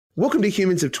Welcome to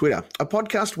Humans of Twitter, a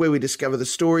podcast where we discover the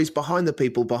stories behind the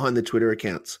people behind the Twitter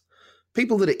accounts.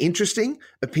 People that are interesting,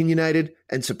 opinionated,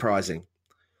 and surprising.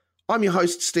 I'm your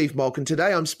host, Steve Malk, and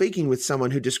today I'm speaking with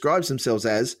someone who describes themselves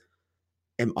as,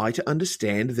 am I to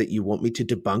understand that you want me to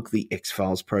debunk the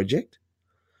X-Files project?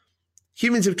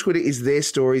 Humans of Twitter is their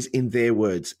stories in their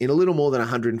words, in a little more than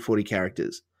 140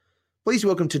 characters. Please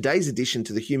welcome today's addition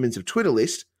to the Humans of Twitter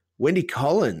list, Wendy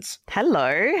Collins.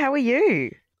 Hello, how are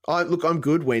you? Look, I'm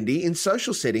good, Wendy. In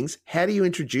social settings, how do you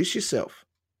introduce yourself?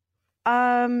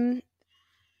 Well,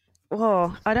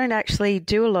 I don't actually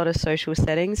do a lot of social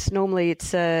settings. Normally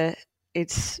I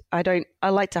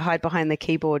like to hide behind the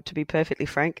keyboard, to be perfectly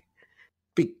frank.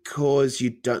 Because you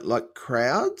don't like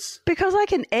crowds? Because I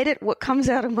can edit what comes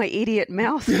out of my idiot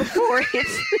mouth before it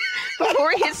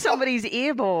hits somebody's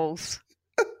earballs.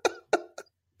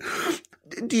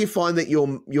 Do you find that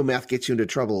your mouth gets you into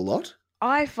trouble a lot?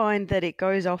 I find that it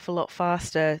goes off a lot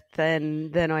faster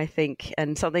than I think,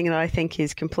 and something that I think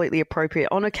is completely appropriate.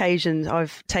 On occasion, I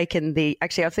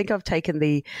think I've taken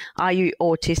the Are You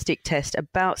Autistic test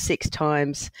about 6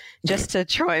 times just to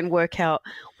try and work out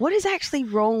what is actually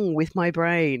wrong with my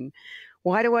brain.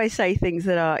 Why do I say things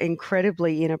that are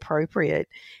incredibly inappropriate?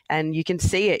 And you can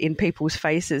see it in people's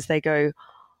faces. They go,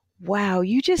 wow,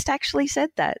 you just actually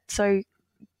said that. So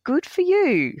good for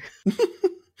you.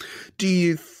 Do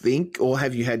you think, or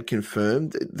have you had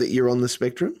confirmed that you're on the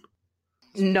spectrum?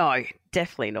 No,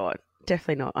 definitely not.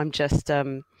 Definitely not. I'm just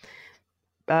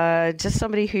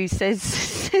somebody who says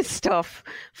stuff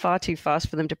far too fast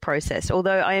for them to process.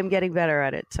 Although I am getting better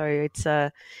at it, so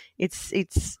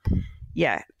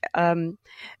yeah. I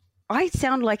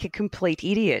sound like a complete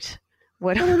idiot.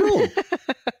 Not at all.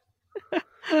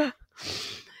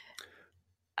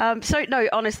 So no,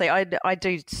 honestly, I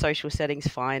do social settings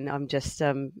fine. I'm just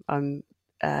I'm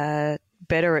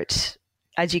better at,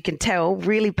 as you can tell,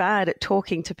 really bad at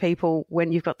talking to people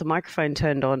when you've got the microphone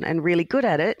turned on, and really good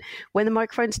at it when the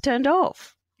microphone's turned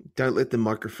off. Don't let the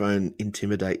microphone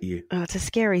intimidate you. Oh, it's a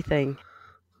scary thing.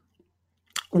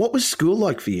 What was school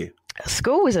like for you?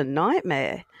 School was a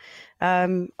nightmare.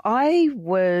 I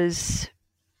was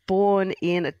born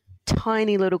in a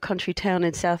tiny little country town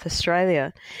in South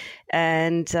Australia,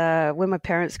 and when my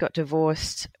parents got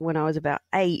divorced when I was about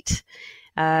 8,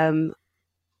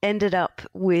 ended up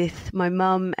with my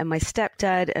mum and my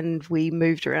stepdad, and we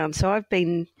moved around. So I've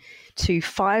been to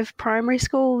 5 primary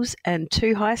schools and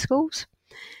 2 high schools,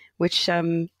 which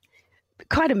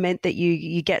kind of meant that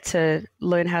you get to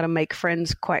learn how to make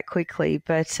friends quite quickly,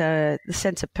 but the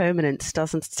sense of permanence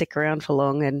doesn't stick around for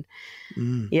long. And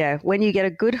yeah, when you get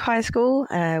a good high school,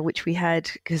 which we had,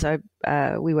 because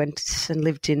we went and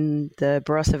lived in the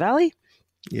Barossa Valley.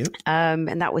 Yep.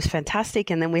 And that was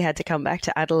fantastic. And then we had to come back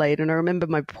to Adelaide. And I remember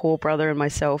my poor brother and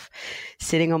myself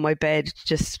sitting on my bed,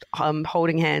 just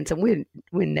holding hands. And we're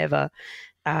never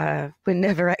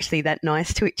actually that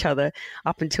nice to each other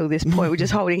up until this point. We're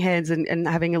just holding hands and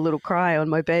having a little cry on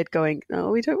my bed going, oh,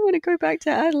 we don't want to go back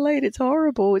to Adelaide. It's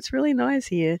horrible. It's really nice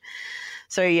here.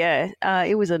 So yeah,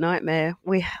 it was a nightmare.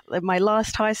 My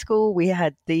last high school, we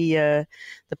had the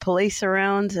police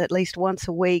around at least once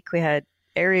a week. We had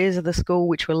areas of the school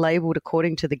which were labelled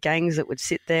according to the gangs that would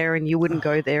sit there, and you wouldn't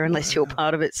go there unless you're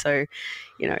part of it. So,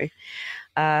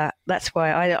 that's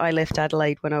why I left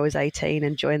Adelaide when I was 18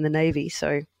 and joined the Navy.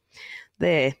 So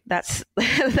that's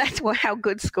how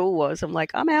good school was. I'm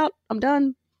like, I'm out. I'm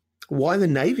done. Why the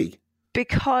Navy?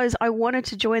 Because I wanted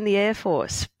to join the Air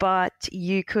Force, but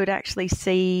you could actually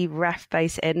see RAF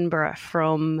Base Edinburgh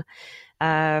from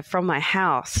my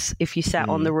house. If you sat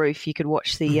on the roof, you could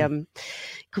watch the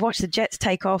jets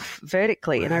take off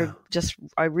vertically. Wow. And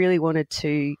I really wanted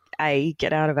to A,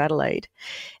 get out of Adelaide,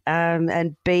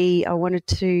 and B, I wanted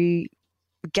to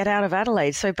get out of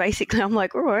Adelaide. So basically, I'm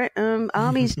like, all right,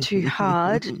 Army's too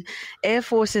hard, Air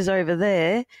Force is over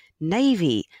there.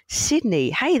 Navy,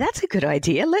 Sydney. Hey, that's a good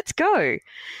idea. Let's go.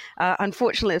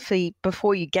 Unfortunately,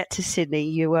 before you get to Sydney,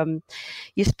 you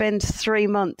spend 3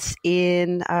 months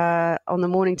on the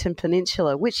Mornington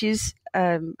Peninsula, which is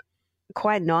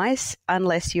quite nice,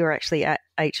 unless you're actually at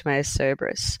HMAS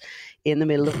Cerberus in the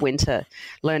middle of winter,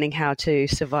 learning how to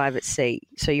survive at sea.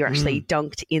 So you're actually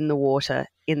dunked in the water,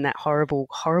 in that horrible,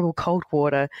 horrible cold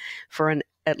water, for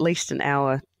at least an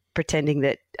hour, pretending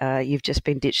that you've just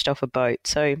been ditched off a boat.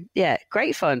 So, yeah,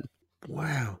 great fun.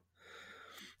 Wow.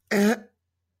 I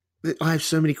have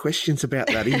so many questions about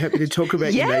that. Are you happy to talk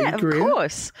about your Navy career? Yeah, of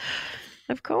course.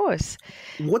 Of course.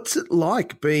 What's it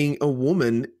like being a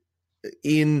woman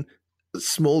in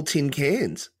small tin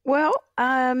cans? Well,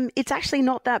 it's actually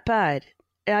not that bad.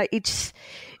 I was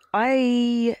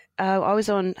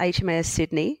on HMAS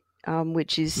Sydney,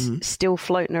 which is still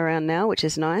floating around now, which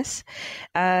is nice.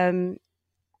 And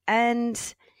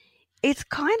it's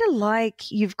kind of like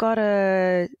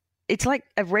it's like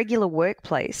a regular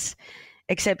workplace,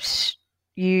 except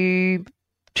you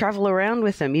travel around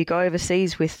with them. You go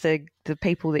overseas with the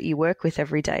people that you work with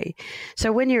every day.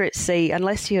 So when you're at sea,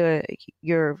 unless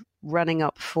you're running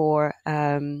up for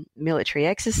military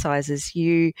exercises,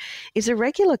 it's a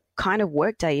regular kind of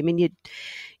work day. I mean,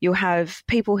 you'll have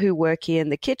people who work in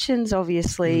the kitchens,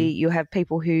 obviously. You'll have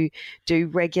people who do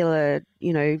regular,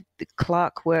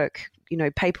 clerk work,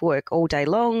 paperwork all day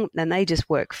long, and they just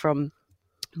work from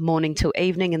morning till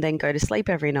evening and then go to sleep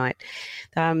every night.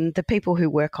 The people who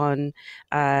work on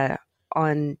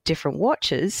different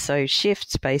watches, so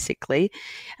shifts basically,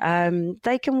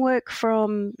 they can work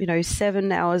from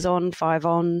 7 hours on, 5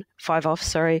 on, 5 off,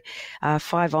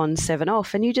 5 on, 7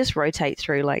 off, and you just rotate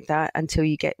through like that until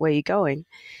you get where you're going.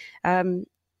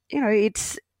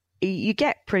 You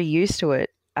get pretty used to it.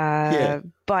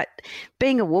 But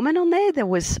being a woman on there,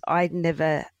 I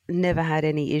never had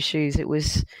any issues. It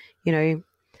was,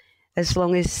 as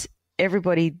long as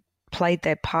everybody played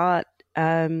their part,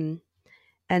 and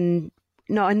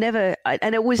no, and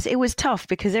it was tough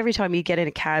because every time you get in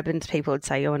a cab and people would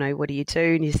say, "Oh no, what do you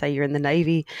do?" and you say you're in the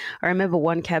Navy. I remember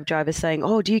one cab driver saying,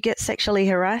 "Oh, do you get sexually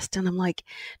harassed?" And I'm like,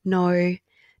 "No,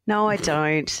 I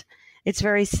don't. It's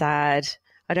very sad.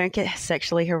 I don't get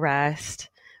sexually harassed.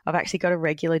 I've actually got a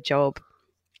regular job."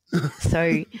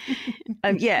 So,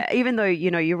 even though,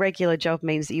 your regular job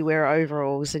means that you wear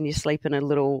overalls and you sleep in a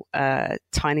little,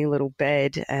 tiny little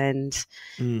bed and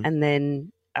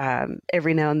then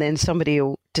every now and then somebody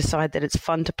will decide that it's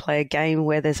fun to play a game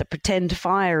where there's a pretend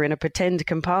fire in a pretend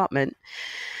compartment.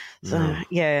 So,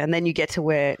 and then you get to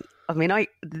where,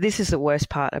 this is the worst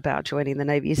part about joining the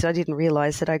Navy is I didn't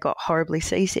realize that I got horribly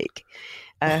seasick.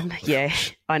 I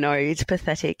know, it's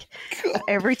pathetic. God.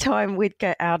 Every time we'd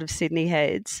get out of Sydney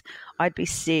Heads, I'd be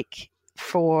sick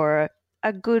for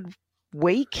a good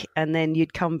week, and then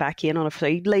you'd come back in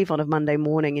you'd leave on a Monday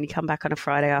morning and you come back on a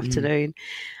Friday afternoon.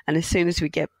 And as soon as we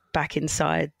get back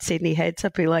inside Sydney Heads,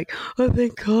 I'd be like, "Oh,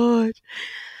 thank God."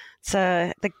 It's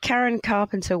the Karen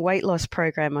Carpenter weight loss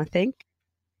program, I think.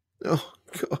 Oh,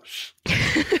 gosh.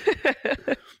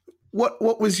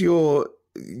 What was your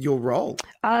role?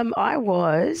 I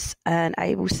was an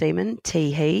able seaman,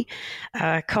 THE,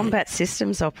 combat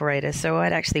systems operator. So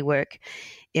I'd actually work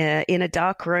in a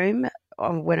dark room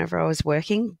whenever I was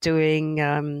working,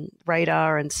 doing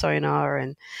radar and sonar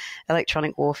and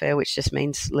electronic warfare, which just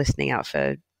means listening out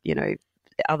for,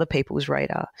 other people's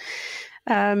radar.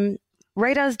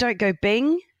 Radars don't go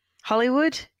bing.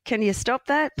 Hollywood, can you stop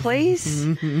that, please?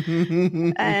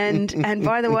 and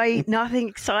by the way, nothing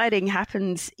exciting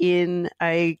happens in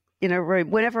a room.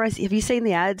 Whenever have you seen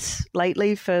the ads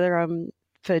lately for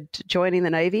joining the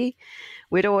Navy?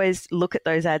 We'd always look at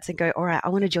those ads and go, "All right, I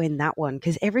want to join that one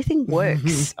because everything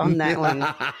works on that one.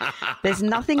 There's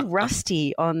nothing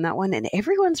rusty on that one, and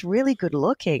everyone's really good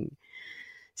looking."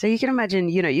 So you can imagine,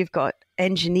 you've got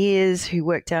engineers who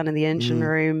work down in the engine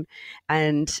room,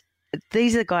 and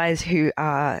these are guys who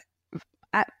are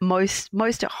at most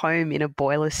at home in a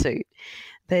boiler suit.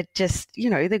 They're just,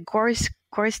 they're gross,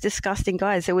 disgusting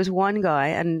guys. There was one guy,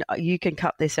 and you can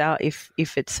cut this out if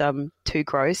it's too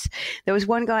gross. There was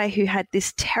one guy who had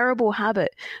this terrible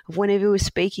habit of whenever he was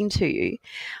speaking to you,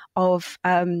 of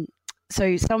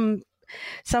so some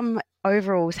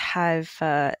overalls have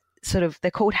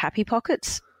they're called happy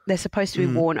pockets. They're supposed to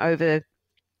be worn over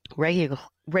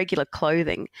regular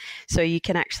clothing, so you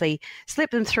can actually slip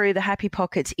them through the happy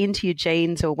pockets into your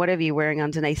jeans or whatever you're wearing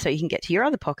underneath so you can get to your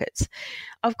other pockets.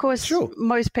 Of course,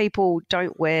 most people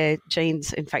don't wear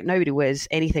jeans. In fact, nobody wears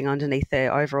anything underneath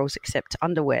their overalls except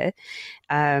underwear.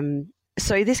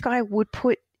 So this guy would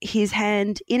put his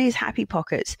hand in his happy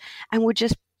pockets and would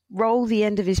just roll the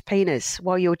end of his penis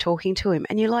while you're talking to him,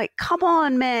 and you're like, "Come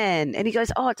on, man." And he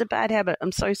goes, "Oh, it's a bad habit.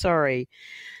 I'm so sorry."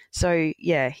 So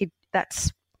yeah,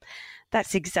 that's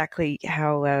exactly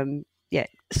how,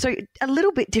 So a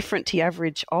little bit different to the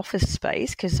average office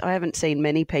space because I haven't seen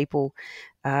many people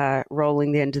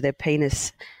rolling the end of their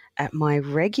penis at my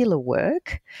regular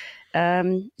work. At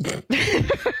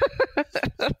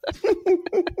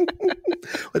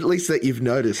least that you've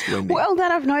noticed, Wendy. Well,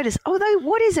 that I've noticed. Although,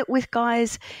 what is it with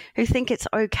guys who think it's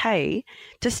okay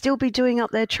to still be doing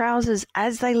up their trousers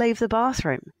as they leave the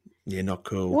bathroom? Yeah, not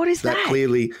cool. What is that?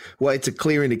 Clearly, well, it's a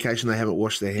clear indication they haven't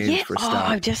washed their hands for a start.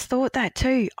 I've just thought that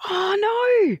too. Oh,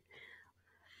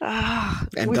 no.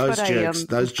 And those jerks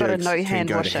can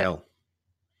go to hell.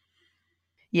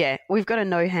 Yeah, we've got a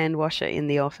no hand washer in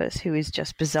the office who is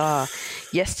just bizarre.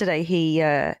 Yesterday,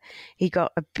 he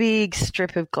got a big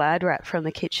strip of Glad wrap from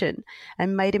the kitchen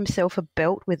and made himself a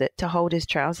belt with it to hold his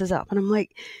trousers up. And I'm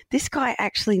like, this guy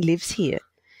actually lives here.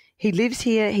 He lives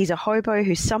here. He's a hobo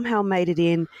who somehow made it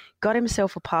in, got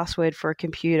himself a password for a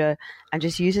computer, and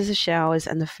just uses the showers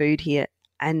and the food here.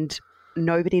 And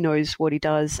nobody knows what he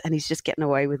does, and he's just getting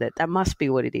away with it. That must be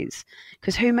what it is.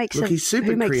 Because who makes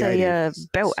a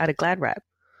belt out of Glad wrap?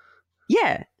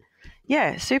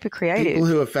 Yeah, super creative. People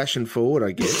who are fashion forward,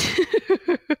 I guess.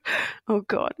 Oh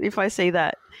God, if I see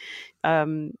that,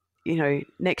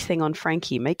 next thing on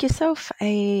Frankie, make yourself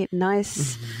a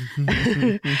nice,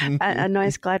 a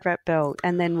nice Glad wrap belt,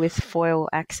 and then with foil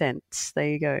accents. There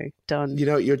you go, done. You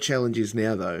know what your challenge is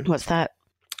now, though? What's that?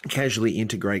 Casually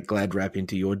integrate Glad wrap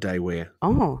into your day wear.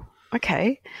 Oh,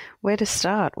 okay. Where to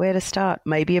start?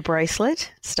 Maybe a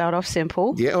bracelet. Start off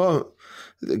simple. Yeah. Oh,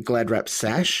 the Glad wrap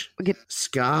sash,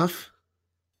 scarf.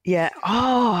 Yeah.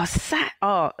 Oh,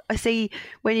 I see.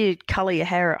 When you colour your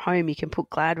hair at home, you can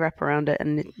put Glad wrap around it,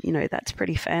 and that's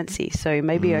pretty fancy. So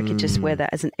maybe I could just wear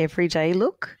that as an everyday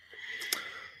look.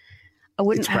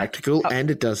 It's practical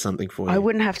and it does something for you. I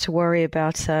wouldn't have to worry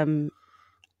about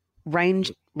rain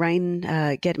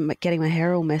getting my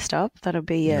hair all messed up. That'll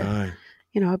be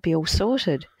I'd be all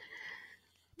sorted.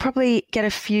 Probably get a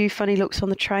few funny looks on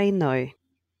the train though.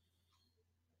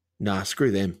 Nah, screw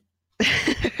them.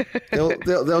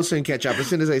 They'll soon catch up. As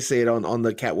soon as they see it on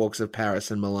the catwalks of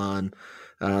Paris and Milan,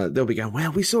 they'll be going,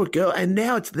 wow, we saw a girl and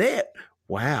now it's there.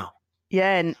 Wow.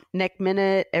 Yeah, and next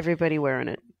minute, everybody wearing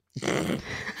it.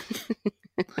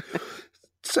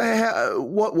 So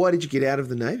why did you get out of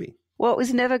the Navy? Well, it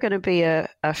was never going to be a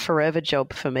forever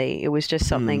job for me. It was just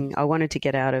something I wanted to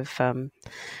get out of.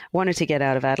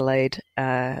 Adelaide,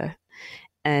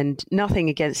 and nothing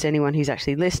against anyone who's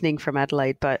actually listening from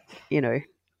Adelaide, but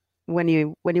when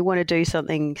you want to do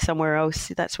something somewhere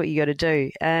else, that's what you got to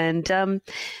do. And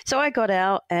so I got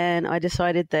out, and I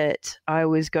decided that I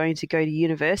was going to go to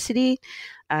university.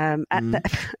 At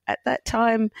that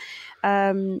time,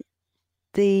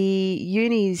 the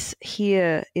unis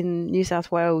here in New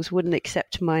South Wales wouldn't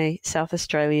accept my South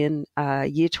Australian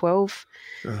Year 12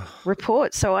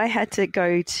 report. So I had to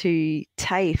go to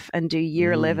TAFE and do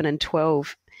Year 11 and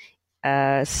 12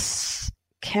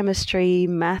 chemistry,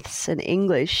 maths and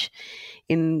English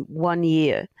in 1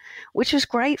 year, which was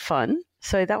great fun.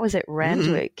 So that was at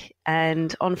Randwick.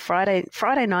 And on Friday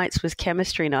nights was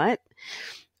chemistry night.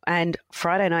 And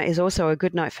Friday night is also a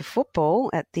good night for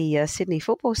football at the Sydney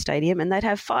Football Stadium, and they'd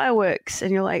have fireworks.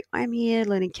 And you're like, I'm here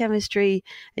learning chemistry,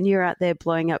 and you're out there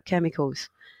blowing up chemicals.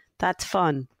 That's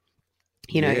fun,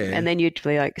 And then you'd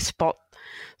be like, spot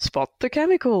the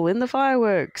chemical in the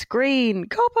fireworks, green,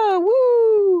 copper,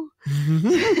 woo!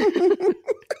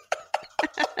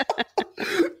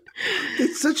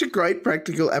 It's such a great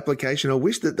practical application. I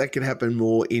wish that could happen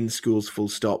more in schools, full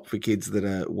stop, for kids that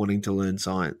are wanting to learn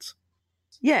science.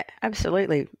 Yeah,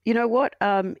 absolutely. You know what?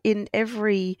 In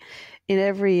every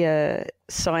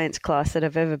science class that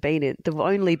I've ever been in, the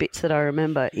only bits that I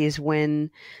remember is when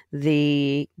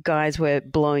the guys were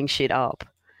blowing shit up.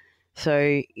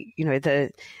 So,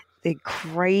 the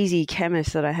crazy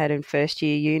chemist that I had in first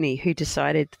year uni who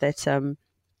decided that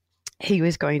he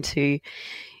was going to,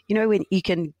 when you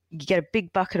get a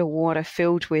big bucket of water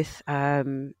filled with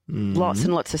lots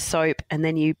and lots of soap, and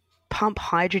then you pump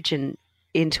hydrogen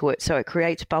into it so it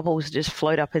creates bubbles that just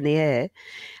float up in the air.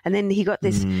 And then he got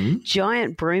this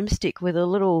giant broomstick with a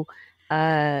little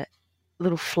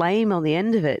flame on the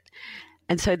end of it.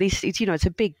 And so it's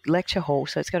a big lecture hall,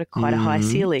 so it's got quite a high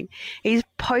ceiling. He's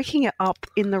poking it up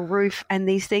in the roof, and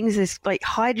these things is like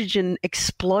hydrogen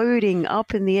exploding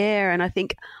up in the air. And I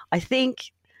think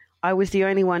I was the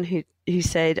only one who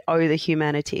said, "Oh, the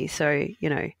humanity." So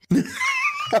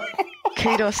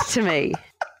kudos to me.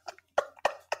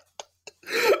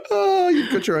 Oh,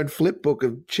 you've got your own flip book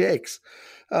of checks.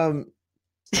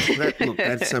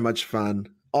 That's so much fun.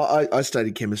 I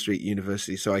studied chemistry at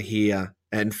university, so I hear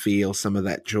and feel some of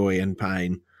that joy and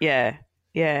pain. Yeah.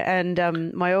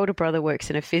 And my older brother works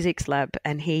in a physics lab,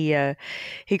 and he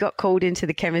got called into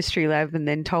the chemistry lab and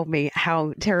then told me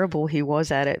how terrible he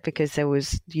was at it because there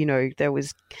was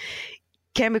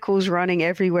chemicals running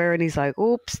everywhere, and he's like,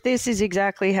 oops, this is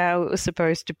exactly how it was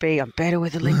supposed to be. I'm better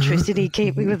with electricity.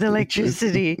 Keep me with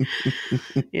electricity.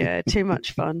 Yeah, too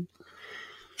much fun.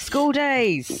 School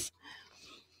days.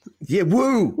 Yeah,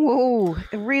 woo.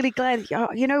 I'm really glad.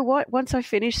 You know what? Once I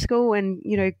finished school and,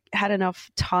 had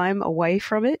enough time away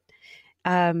from it,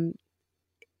 I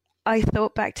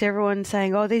thought back to everyone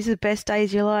saying, oh, these are the best days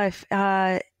of your life.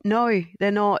 No,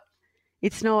 they're not.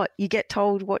 It's not, you get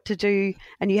told what to do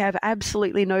and you have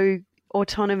absolutely no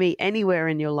autonomy anywhere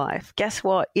in your life. Guess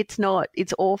what? It's not.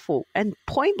 It's awful and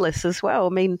pointless as well. I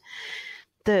mean,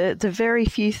 the very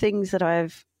few things that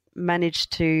I've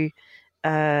managed to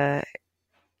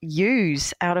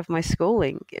use out of my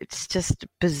schooling, it's just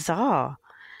bizarre.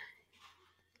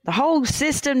 The whole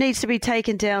system needs to be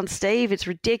taken down, Steve. It's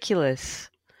ridiculous.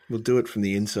 We'll do it from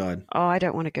the inside. Oh, I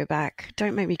don't want to go back.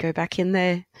 Don't make me go back in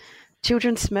there.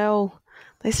 Children smell.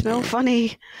 They smell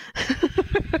funny.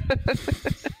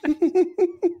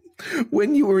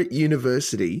 When you were at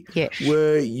university, yes.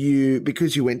 Were you,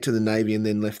 because you went to the Navy and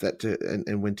then left that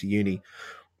and went to uni,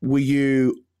 were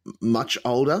you much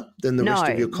older than the rest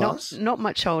of your class? Not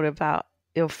much older, about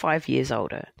 5 years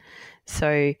older.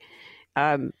 So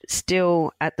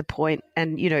still at the point,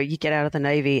 and, you know, you get out of the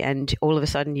Navy and all of a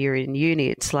sudden you're in uni.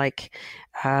 It's like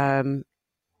the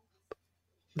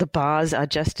bars are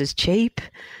just as cheap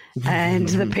and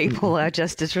the people are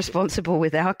just as responsible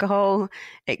with alcohol,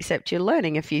 except you're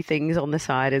learning a few things on the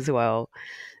side as well.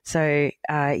 So,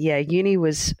 uni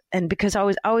was, and because I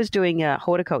was doing a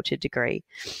horticulture degree,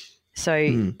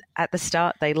 so at the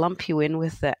start they lump you in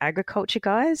with the agriculture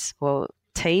guys or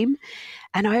team,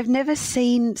 and I've never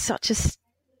seen such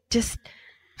just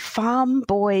farm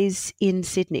boys in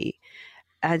Sydney.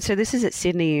 And so this is at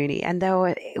Sydney Uni, and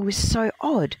it was so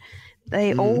odd.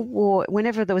 They all wore,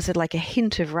 whenever there was a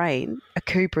hint of rain,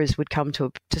 Akubras would come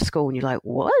to school, and you're like,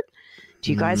 what?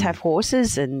 Do you guys have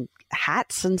horses and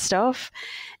hats and stuff?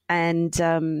 And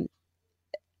then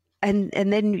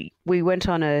we went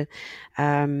on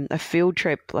a field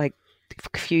trip, like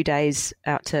a few days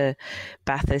out to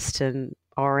Bathurst and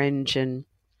Orange and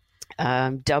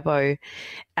Dubbo,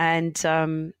 and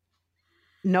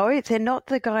no, they're not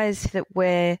the guys that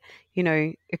wear, you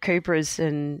know, Akubras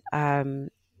and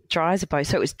Dryzer-bones.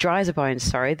 So it was Dryzer-bones,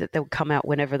 sorry, that they'll come out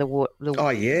whenever the oh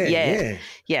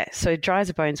yeah. So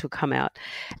Dryzer-bones will come out.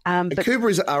 But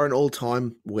Akubras are an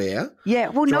all-time wear. Yeah,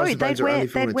 well, no, they'd wear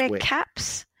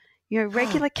caps, you know,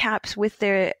 regular caps with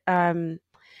their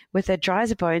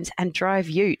Dryzer-bones and drive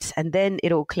utes, and then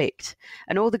it all clicked.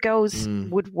 And all the girls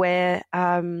would wear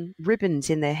ribbons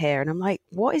in their hair, and I'm like,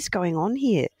 what is going on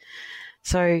here?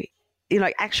 So, you know,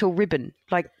 like actual ribbon,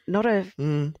 like not a,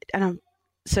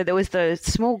 so there was the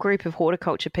small group of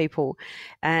horticulture people,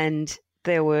 and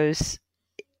there was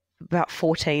about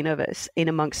 14 of us in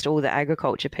amongst all the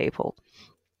agriculture people.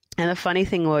 And the funny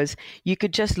thing was, you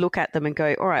could just look at them and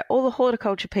go, all right, all the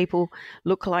horticulture people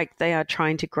look like they are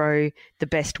trying to grow the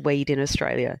best weed in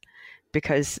Australia,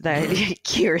 because they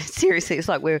seriously, it's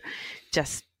like we're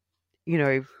just, you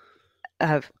know,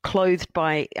 dressed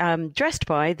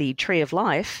by the Tree of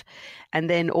Life, and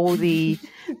then all the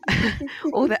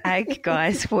all the ag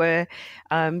guys were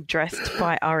dressed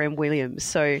by R.M. Williams.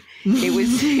 So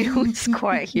it was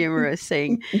quite humorous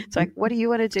seeing. It's like, what do you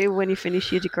want to do when you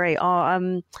finish your degree?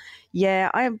 Oh,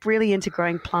 yeah, I am really into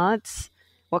growing plants.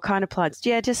 What kind of plants?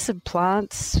 Yeah, just some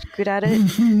plants. Good at it.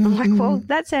 I'm like, well,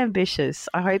 that's ambitious.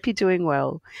 I hope you're doing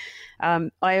well.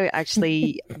 I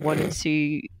actually wanted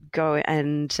to go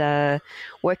and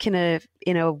work in a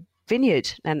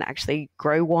vineyard and actually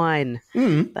grow wine.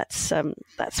 That's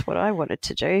what I wanted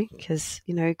to do, because,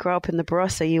 you know, grow up in the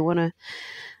Barossa,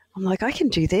 I'm like, I can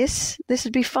do this. This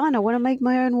would be fun. I want to make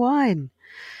my own wine.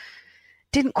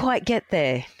 Didn't quite get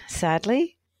there,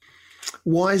 sadly.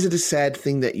 Why is it a sad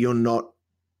thing that you're not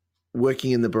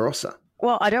working in the Barossa?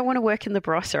 Well, I don't want to work in the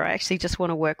Barossa. I actually just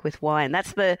want to work with wine.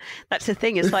 That's the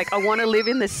thing. It's like, I want to live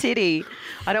in the city.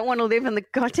 I don't want to live in the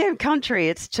goddamn country.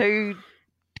 It's too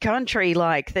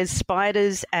country-like. There's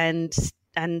spiders and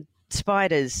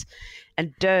spiders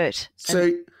and dirt.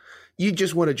 So you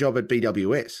just want a job at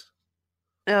BWS?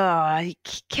 Oh,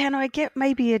 can I get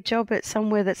maybe a job at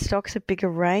somewhere that stocks a bigger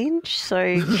range?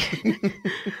 So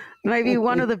maybe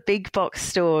one of the big box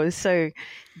stores. So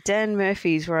Dan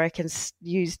Murphy's, where I can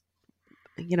use,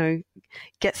 you know,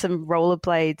 get some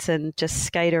rollerblades and just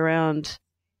skate around.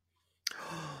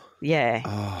 Yeah.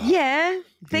 Oh, yeah.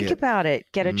 Think about it.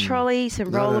 Get a trolley,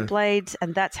 some rollerblades,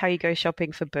 and that's how you go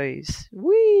shopping for booze.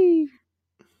 Whee!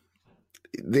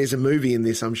 There's a movie in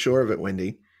this, I'm sure of it,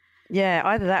 Wendy. Yeah,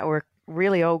 either that or a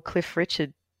really old Cliff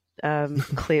Richard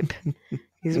clip.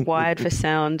 He's wired for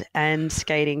sound and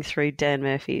skating through Dan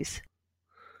Murphy's.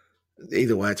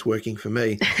 Either way, it's working for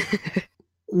me.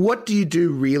 What do you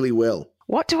do really well?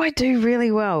 What do I do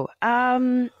really well?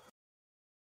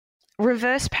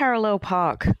 Reverse parallel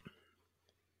park.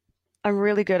 I'm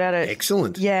really good at it.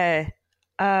 Excellent. Yeah.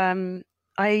 I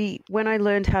when I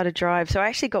learned how to drive, so I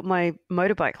actually got my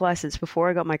motorbike license before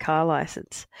I got my car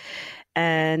license.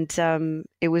 And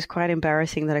it was quite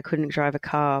embarrassing that I couldn't drive a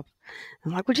car.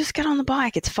 I'm like, well, just get on the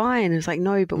bike. It's fine. It's like,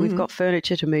 no, but we've got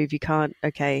furniture to move. You can't.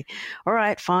 Okay. All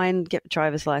right, fine. Get the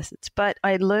driver's license. But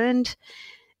I learned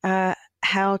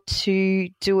how to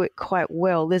do it quite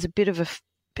well. There's a bit of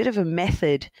a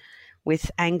method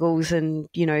with angles and,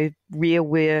 rear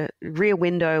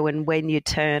window and when you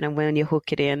turn and when you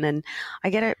hook it in. And I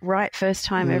get it right first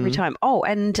time every time. Oh,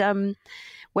 and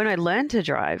when I learned to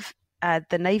drive, at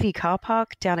the Navy car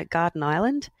park down at Garden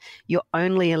Island, you're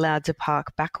only allowed to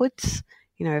park backwards.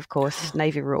 Of course,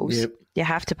 Navy rules. Yep. You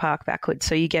have to park backwards,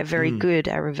 so you get very good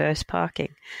at reverse parking.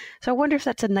 So I wonder if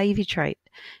that's a Navy trait.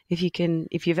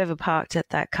 If you've ever parked at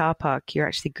that car park, you're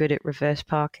actually good at reverse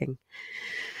parking.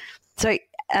 So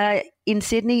in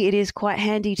Sydney, it is quite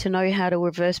handy to know how to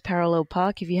reverse parallel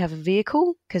park if you have a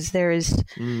vehicle, because there's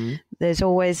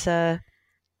always a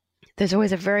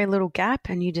very little gap,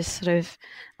 and you just sort of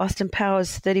Austin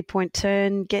Powers 30-point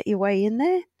turn, get your way in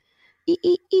there,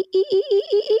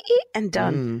 and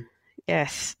done.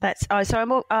 Yes, that's. Oh, so I'm.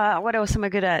 What else am I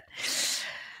good at?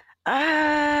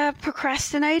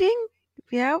 Procrastinating.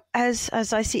 Yeah, as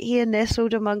I sit here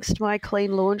nestled amongst my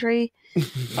clean laundry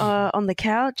on the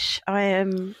couch, I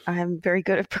am very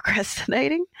good at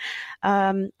procrastinating.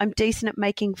 I'm decent at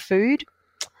making food.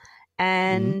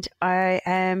 And I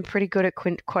am pretty good at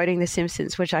quoting The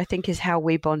Simpsons, which I think is how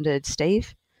we bonded,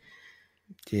 Steve.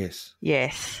 Yes.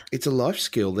 Yes. It's a life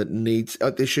skill that needs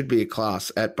there should be a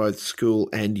class at both school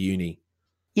and uni.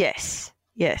 Yes.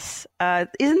 Yes.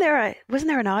 Wasn't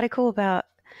there an article about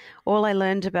all I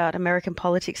learned about American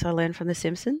politics I learned from The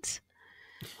Simpsons?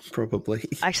 Probably.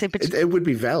 Actually, it would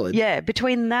be valid. Yeah,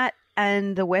 between that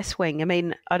and The West Wing. I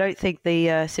mean, I don't think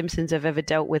the Simpsons have ever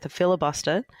dealt with a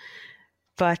filibuster.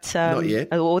 But not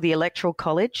yet. Or the Electoral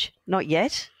College, not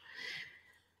yet.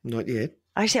 Not yet.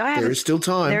 Actually, there is still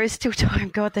time. There is still time.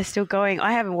 God, they're still going.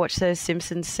 I haven't watched the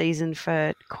Simpsons season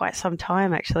for quite some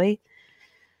time, actually,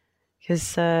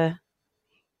 because other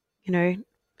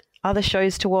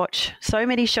shows to watch. So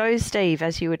many shows, Steve,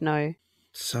 as you would know.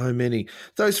 So many.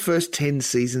 Those first 10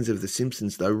 seasons of The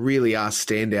Simpsons, though, really are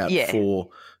standout for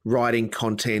writing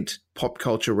content, pop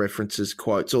culture references,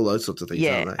 quotes, all those sorts of things,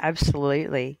 aren't they?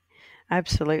 Absolutely.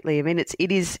 Absolutely. I mean,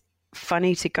 it is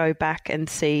funny to go back and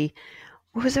see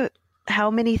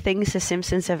how many things The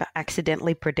Simpsons have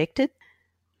accidentally predicted.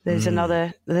 There's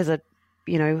a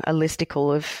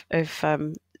listicle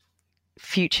of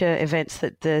future events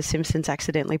that The Simpsons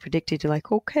accidentally predicted. You're like,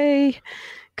 okay,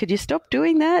 could you stop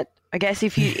doing that? I guess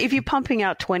if you're pumping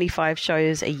out 25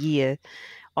 shows a year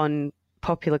on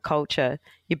popular culture,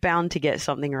 you're bound to get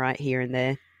something right here and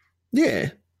there. Yeah.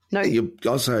 No, you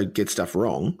also get stuff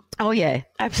wrong. Oh, yeah,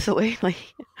 absolutely.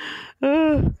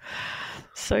 Oh,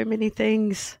 so many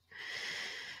things.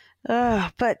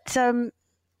 But, I haven't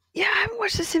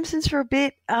watched The Simpsons for a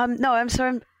bit. Things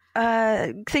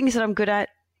that I'm good at.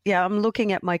 Yeah, I'm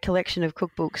looking at my collection of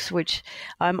cookbooks, which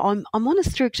I'm on a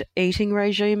strict eating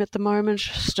regime at the moment,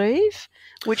 Steve,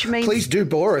 which means... Please do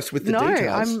bore us with the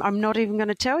details. No, I'm not even going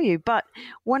to tell you. But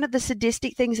one of the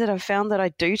sadistic things that I've found that I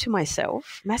do to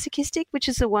myself, masochistic, which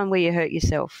is the one where you hurt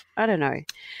yourself. I don't know.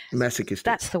 Masochistic.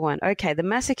 That's the one. Okay, the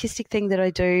masochistic thing that I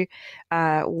do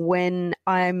when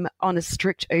I'm on a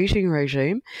strict eating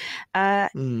regime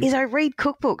is I read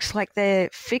cookbooks like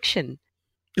they're fiction.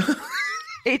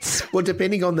 Well,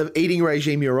 depending on the eating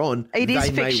regime you're on, they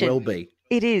may well be.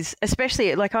 It is,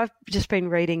 especially like I've just been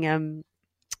reading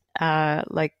Guillaume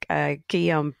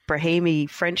Brahimi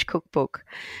French cookbook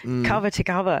cover to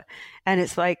cover, and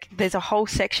it's like there's a whole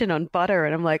section on butter,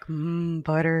 and I'm like,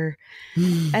 butter,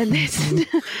 and there's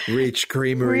rich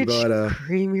creamery butter.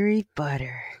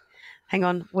 Hang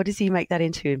on, what does he make that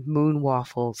into? Moon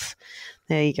waffles.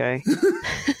 There you go.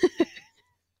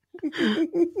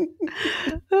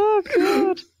 Oh,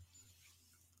 God.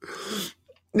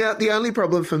 Now, the only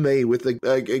problem for me with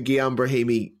the Guillaume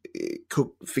Brahimi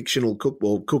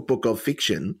cookbook of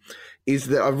fiction is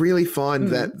that I really find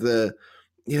that the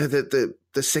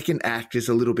second act is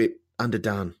a little bit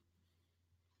underdone.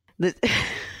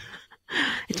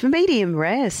 It's medium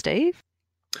rare, Steve.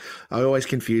 I always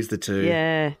confuse the two.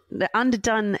 Yeah. The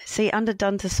underdone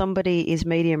to somebody is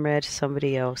medium rare to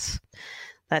somebody else.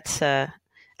 That's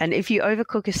and if you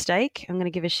overcook a steak, I'm going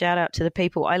to give a shout out to the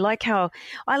people. I love how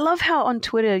on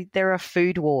Twitter there are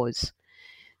food wars.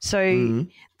 So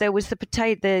there was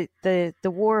the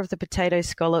war of the potato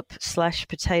scallop /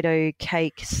 potato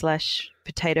cake /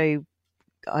 potato.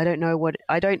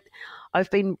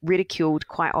 I've been ridiculed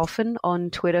quite often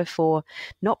on Twitter for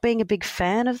not being a big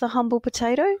fan of the humble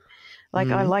potato. Like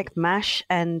I like mash,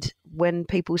 and when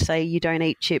people say you don't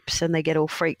eat chips and they get all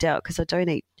freaked out because I don't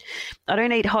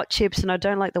eat hot chips, and I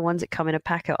don't like the ones that come in a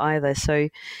packet either. So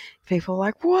people are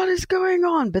like, what is going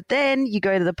on? But then you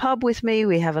go to the pub with me,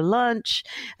 we have a lunch,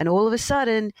 and all of a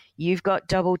sudden you've got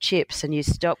double chips and you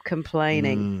stop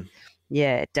complaining.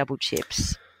 Yeah, double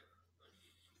chips.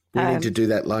 We need to do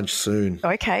that lunch soon.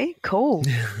 Okay, cool.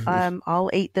 I'll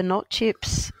eat the not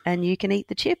chips and you can eat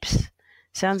the chips.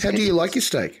 Sounds good. How do you like your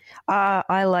steak?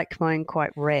 I like mine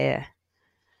quite rare,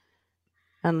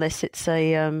 unless it's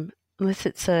a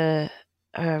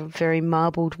very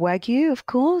marbled Wagyu, of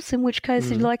course. In which case,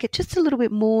 you like it just a little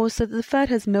bit more, so that the fat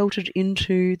has melted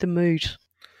into the meat.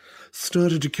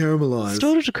 Started to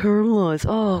caramelize.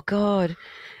 Oh God,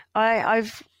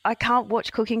 I can't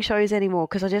watch cooking shows anymore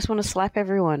because I just want to slap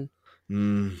everyone.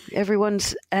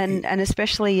 Everyone's and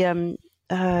especially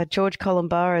George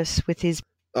Columbaris with his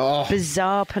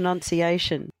bizarre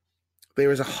pronunciation. There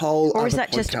is a whole or is other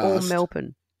that podcast. Just all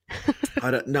Melbourne?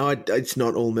 I don't know. It's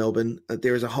not all Melbourne.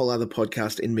 There is a whole other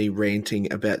podcast in me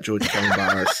ranting about George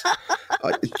Columbaris.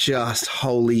 Just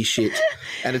holy shit.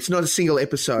 And it's not a single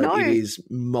episode. No. It is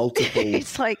multiple.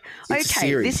 It's like, it's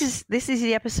okay, this is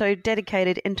the episode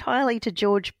dedicated entirely to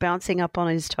George bouncing up on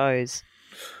his toes.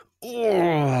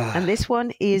 And this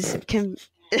one is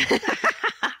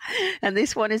and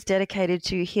this one is dedicated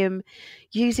to him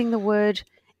using the word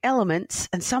elements,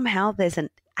 and somehow there's an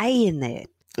A in there.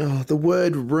 Oh, the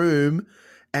word room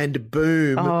and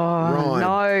boom rhyme.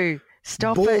 No,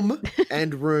 stop Boom it.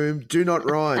 and room do not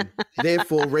rhyme,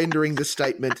 therefore rendering the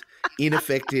statement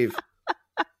ineffective.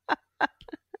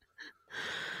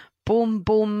 Boom,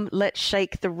 boom, let's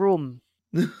shake the room.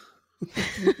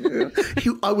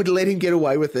 I would let him get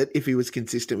away with it if he was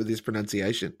consistent with his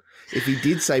pronunciation. If he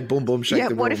did say boom, boom, shake the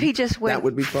room, what if he just went that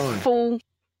would be fine.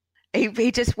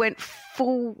 He just went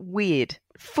full weird,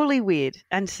 fully weird,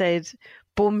 and said,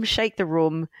 boom, shake the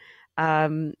room,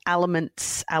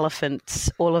 elements,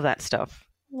 elephants, all of that stuff.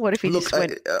 What if he just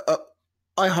went...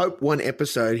 I hope one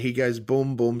episode he goes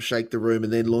boom, boom, shake the room,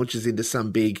 and then launches into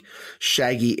some big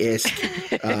Shaggy-esque,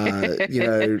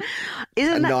 Isn't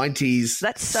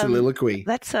 90s soliloquy.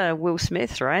 That's Will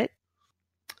Smith, right?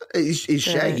 Is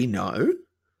Shaggy no?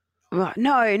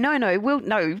 No.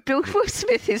 Will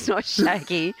Smith is not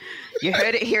Shaggy. You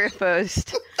heard it here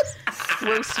first.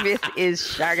 Will Smith is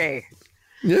Shaggy.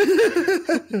 No,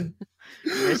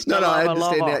 I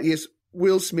understand now. Yes,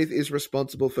 Will Smith is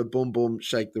responsible for boom, boom,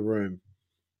 shake the room.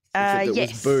 It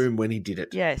was boom when he did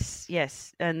it.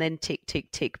 Yes, and then tick,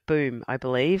 tick, tick, boom. I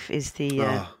believe is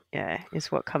the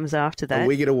is what comes after that.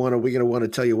 We're gonna want to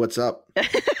tell you what's up.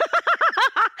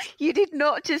 You did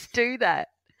not just do that.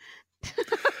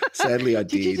 Sadly, I did.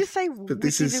 Did you just say? But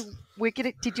this is Wicked.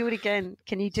 Did you do it again?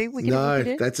 Can you do Wicked?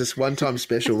 No, that's a one-time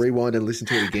special. Rewind and listen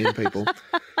to it again, people.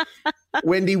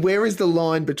 Wendy, where is the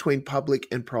line between public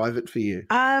and private for you?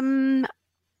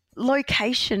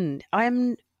 Location.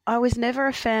 I was never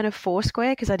a fan of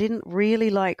Foursquare because I didn't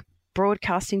really like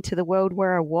broadcasting to the world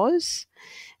where I was.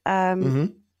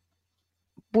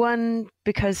 One,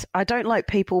 because I don't like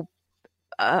people.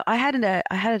 I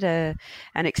had an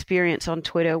experience on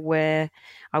Twitter where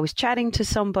I was chatting to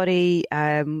somebody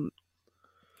in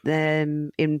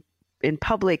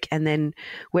public, and then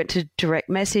went to direct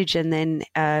message, and then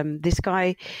this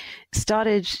guy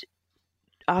started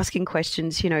asking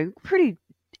questions, pretty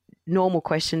normal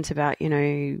questions about,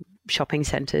 shopping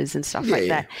centres and stuff like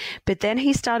that. But then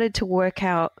he started to work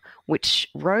out which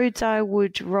roads I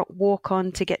would walk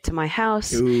on to get to my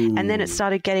house. Ooh. And then it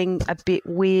started getting a bit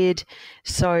weird.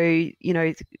 So,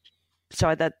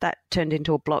 so that turned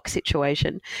into a block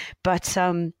situation. But,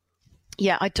 I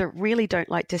really don't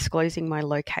like disclosing my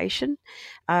location.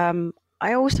 I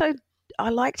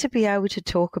like to be able to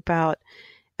talk about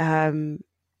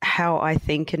how I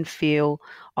think and feel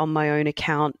on my own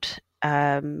account.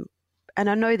 And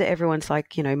I know that everyone's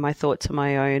like, my thoughts are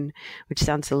my own, which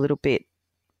sounds a little bit,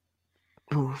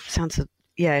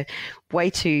 way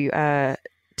too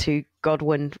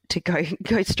Godwin, to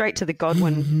go straight to the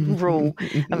Godwin rule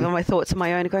of my thoughts are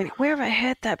my own, going, where have I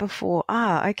heard that before?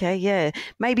 Okay, yeah,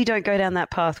 maybe don't go down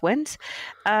that path, Wens.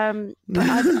 But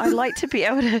I like to be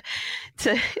able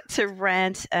to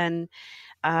rant and,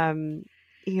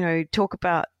 talk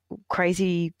about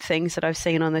crazy things that I've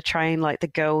seen on the train, like the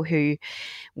girl who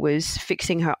was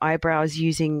fixing her eyebrows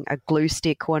using a glue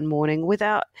stick one morning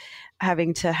without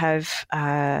having to have,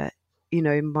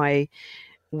 my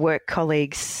work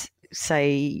colleagues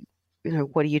say,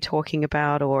 what are you talking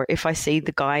about? Or if I see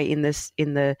the guy in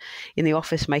the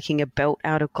office making a belt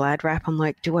out of Glad wrap, I'm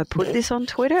like, do I put this on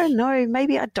Twitter? No,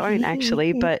 maybe I don't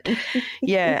actually. But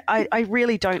yeah, I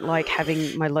really don't like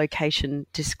having my location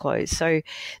disclosed. So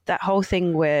that whole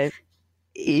thing where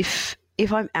if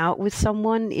I'm out with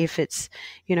someone, if it's,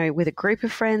 with a group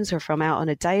of friends, or if I'm out on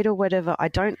a date or whatever,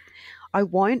 I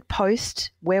won't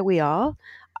post where we are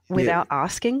without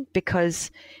asking, because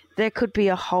there could be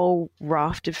a whole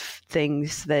raft of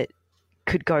things that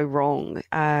could go wrong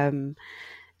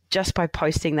just by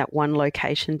posting that one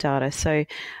location data. So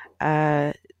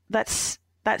that's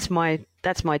my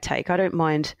take. I don't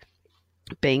mind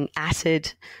being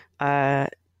added. I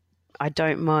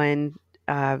don't mind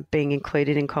being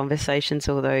included in conversations,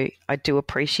 although I do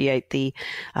appreciate the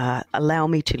allow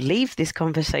me to leave this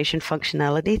conversation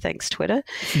functionality. Thanks, Twitter.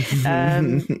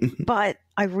 But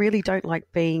I really don't like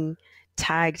being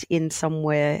tagged in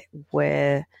somewhere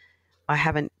where I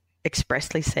haven't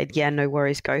expressly said, yeah, no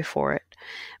worries, go for it.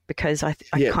 Because I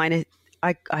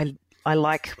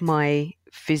like my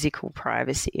physical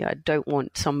privacy. I don't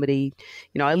want somebody,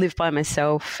 I live by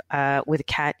myself with a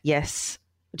cat. Yes,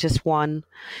 just one.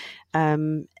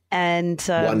 One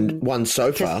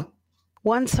so far.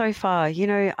 One so far.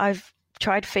 I've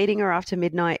tried feeding her after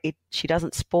midnight. She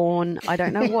doesn't spawn. I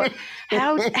don't know what.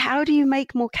 How do you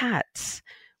make more cats?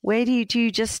 Where do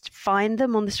you just find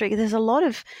them on the street? There's a lot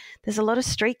of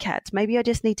street cats. Maybe I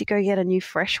just need to go get a new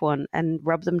fresh one and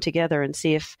rub them together and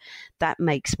see if that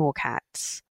makes more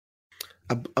cats.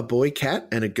 A boy cat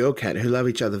and a girl cat who love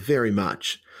each other very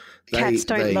much. Cats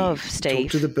don't love, Steve.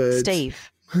 Talk to the birds.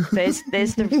 Steve, there's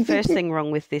the first thing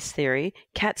wrong with this theory.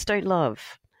 Cats don't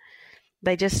love.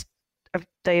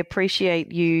 They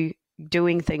appreciate you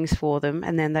doing things for them,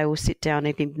 and then they will sit down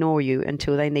and ignore you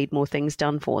until they need more things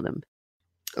done for them.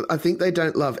 I think they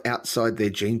don't love outside their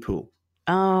gene pool.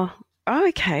 Oh,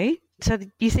 okay. So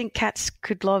you think cats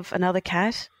could love another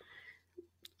cat?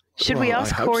 Should we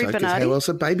ask Corey Bernardi? How else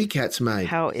are baby cats made?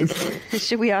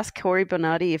 Should we ask Corey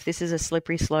Bernardi if this is a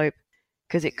slippery slope?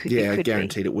 Because it could. Yeah, it could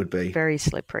guaranteed it would be very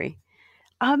slippery.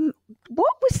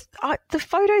 What was the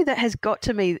photo that has got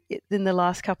to me in the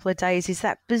last couple of days? Is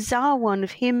that bizarre one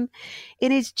of him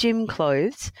in his gym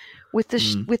clothes with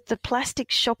the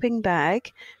plastic shopping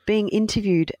bag being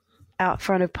interviewed out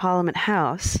front of Parliament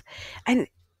House, and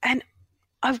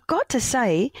I've got to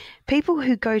say, people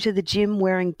who go to the gym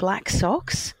wearing black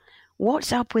socks,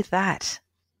 what's up with that?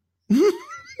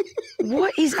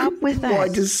 What is up with that? Why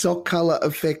does sock colour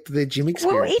affect their gym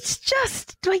experience? Well, it's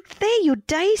just like they're your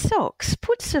day socks.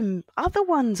 Put some other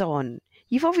ones on.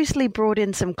 You've obviously brought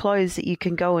in some clothes that you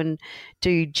can go and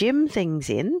do gym things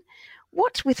in.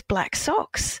 What's with black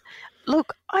socks?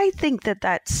 Look, I think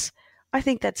that's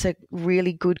a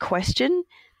really good question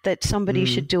that somebody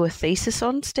should do a thesis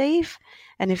on, Steve.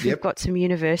 And if you've got some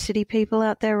university people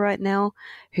out there right now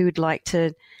who would like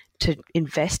to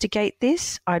investigate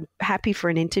this, I'm happy for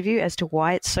an interview as to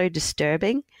why it's so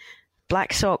disturbing.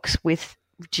 Black socks with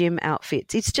gym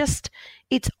outfits.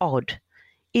 It's odd.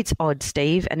 It's odd,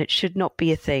 Steve, and it should not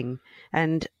be a thing.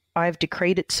 And I've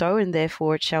decreed it so, and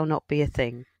therefore it shall not be a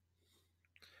thing.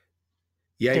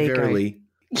 Yea, verily,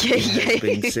 it has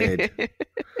been said.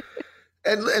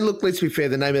 And look, let's be fair,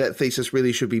 the name of that thesis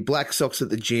really should be Black Socks at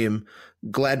the Gym,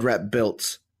 Glad wrap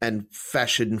belts, and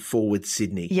Fashion Forward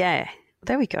Sydney. Yeah,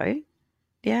 there we go.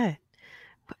 Yeah.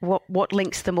 What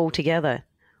links them all together?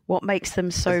 What makes them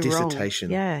so wrong?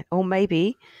 Dissertation. Yeah. Or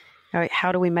maybe,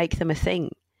 how do we make them a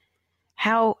thing?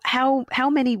 How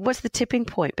many, what's the tipping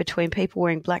point between people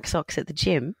wearing black socks at the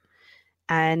gym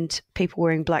and people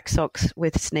wearing black socks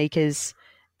with sneakers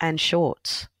and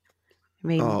shorts? I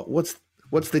mean,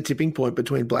 what's the tipping point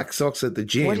between black socks at the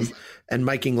gym and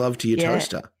making love to your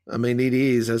toaster? I mean, it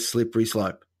is a slippery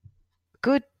slope.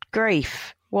 Good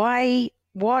grief. Why?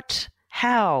 What?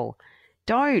 How?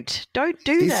 Don't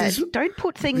do that. Don't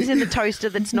put things in the toaster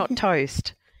that's not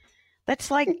toast.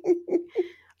 That's like,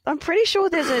 I'm pretty sure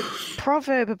there's a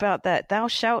proverb about that. Thou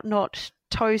shalt not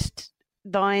toast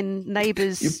thine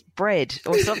neighbour's bread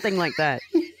or something like that.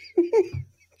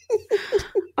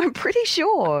 I'm pretty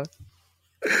sure.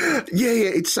 Yeah,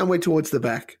 it's somewhere towards the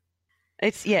back.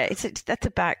 It's at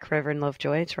the back, Reverend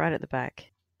Lovejoy. It's right at the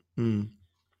back. Mm.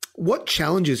 What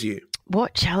challenges you?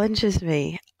 What challenges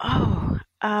me? Oh,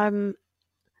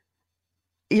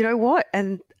 you know what?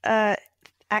 And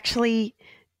actually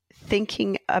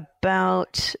thinking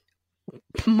about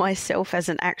myself as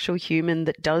an actual human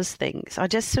that does things. I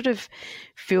just sort of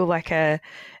feel like an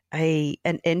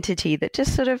entity that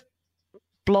just sort of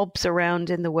blobs around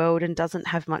in the world and doesn't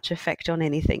have much effect on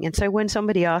anything. And so when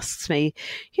somebody asks me,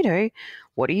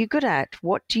 what are you good at?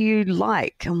 What do you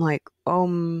like? I'm like,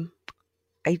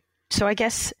 so I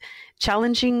guess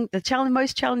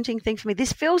most challenging thing for me,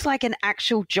 this feels like an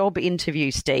actual job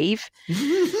interview, Steve.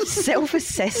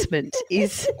 Self-assessment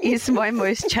is my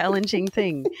most challenging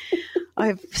thing.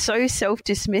 I'm so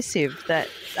self-dismissive that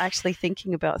actually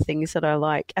thinking about things that I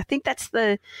like. I think that's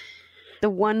the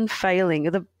one failing,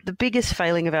 the biggest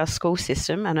failing of our school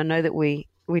system, and I know that we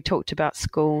talked about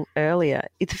school earlier.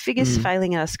 The biggest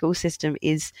failing in our school system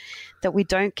is that we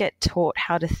don't get taught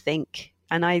how to think.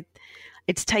 And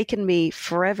it's taken me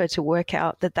forever to work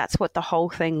out that that's what the whole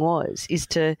thing was, is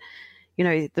to,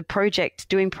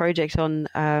 doing project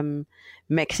on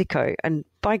Mexico. And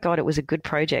by God, it was a good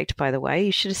project, by the way.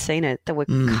 You should have seen it. There were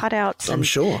cutouts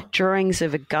and drawings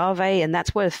of agave, and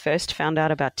that's where I first found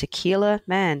out about tequila.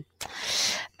 Man.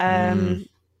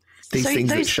 These things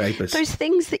that shape us. Those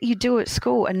things that you do at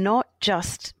school are not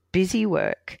just busy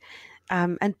work.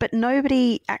 But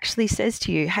nobody actually says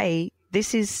to you, hey,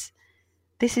 this is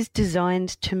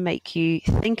designed to make you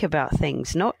think about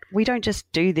things. We don't just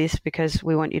do this because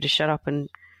we want you to shut up and,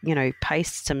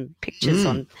 paste some pictures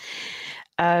on.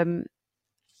 And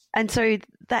so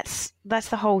that's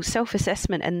the whole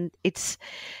self-assessment. And it's,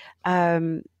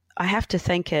 I have to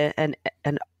thank an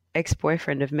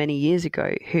ex-boyfriend of many years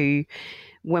ago who,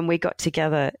 when we got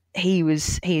together, he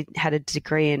had a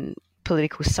degree in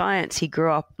political science. He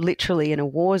grew up literally in a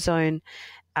war zone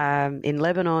in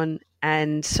Lebanon.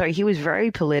 And so he was very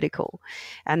political.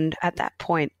 And at that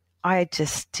point, I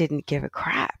just didn't give a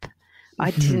crap. I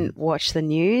didn't watch the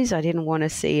news. I didn't want to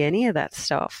see any of that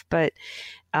stuff. But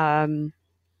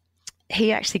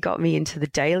he actually got me into The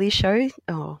Daily Show.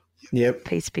 Oh, yep.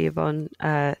 Peace be upon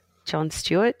Jon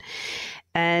Stewart.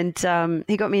 And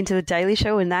he got me into The Daily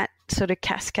Show, and that sort of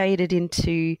cascaded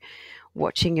into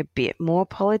watching a bit more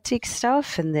politics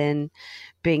stuff, and then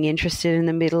being interested in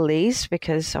the Middle East,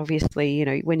 because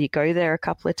obviously, when you go there a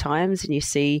couple of times and you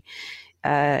see,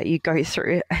 you go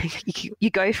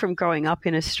from growing up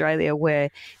in Australia where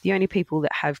the only people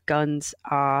that have guns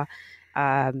are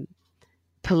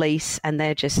police, and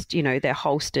they're just, they're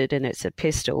holstered and it's a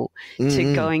pistol,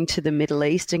 to going to the Middle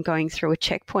East and going through a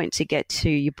checkpoint to get to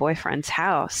your boyfriend's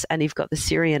house. And you've got the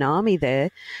Syrian army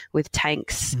there with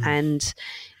tanks and,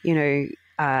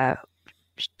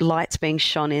 lights being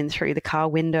shone in through the car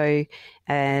window,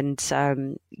 and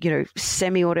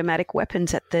semi-automatic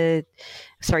weapons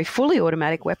fully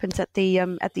automatic weapons at the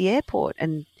airport.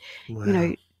 And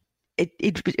wow.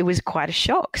 It was quite a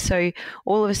shock. So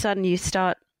all of a sudden it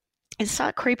start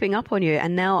creeping up on you.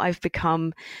 And now I've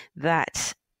become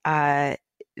that the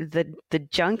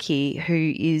junkie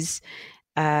who is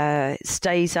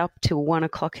stays up till 1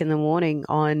 o'clock in the morning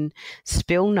on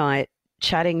spill night,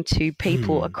 chatting to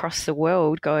people across the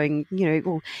world, going,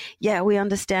 well, yeah, we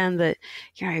understand that,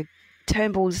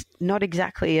 Turnbull's not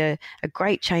exactly a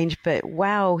great change, but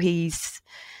wow, he's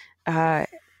at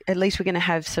least we're going to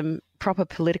have some proper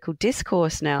political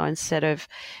discourse now instead of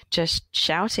just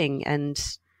shouting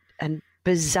and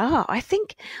bizarre. I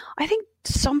think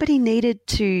somebody needed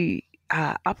to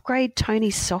upgrade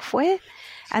Tony's software,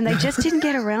 and they just didn't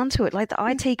get around to it. Like the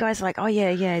IT guys are like, oh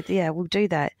yeah, we'll do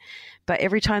that. But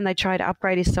every time they tried to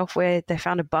upgrade his software, they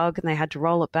found a bug and they had to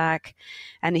roll it back.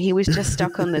 And he was just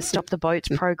stuck on the Stop the Boats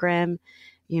program,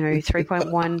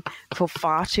 3.1 for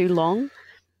far too long.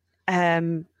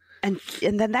 And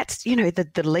then that's,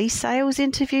 the lease sales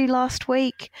interview last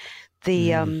week,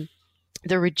 the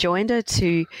rejoinder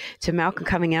to Malcolm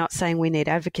coming out saying we need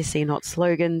advocacy, not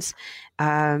slogans.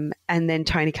 And then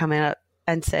Tony coming out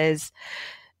and says,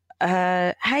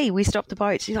 hey, we stopped the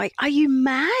boats. You're like, are you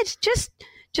mad? Just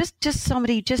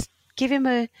somebody, just give him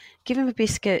a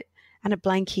biscuit and a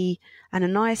blankie and a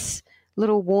nice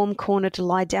little warm corner to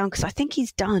lie down, because I think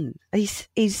he's done. It's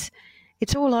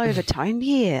all over, Tone.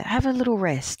 Yeah, have a little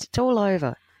rest. It's all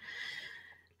over.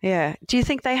 Yeah. Do you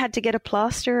think they had to get a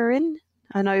plasterer in?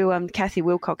 I know Kathy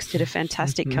Wilcox did a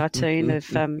fantastic cartoon of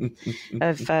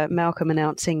Malcolm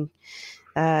announcing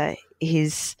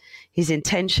his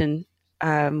intention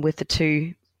with the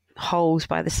two holes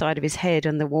by the side of his head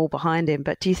and the wall behind him.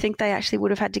 But do you think they actually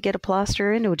would have had to get a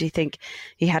plasterer in, or do you think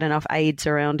he had enough aides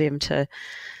around him to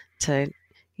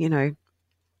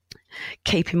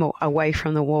keep him away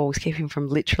from the walls, keep him from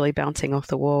literally bouncing off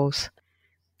the walls?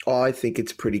 I think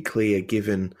it's pretty clear,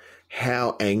 given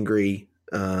how angry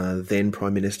then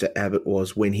Prime Minister Abbott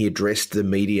was when he addressed the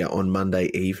media on Monday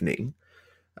evening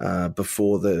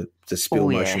before the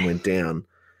spill motion went down,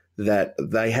 that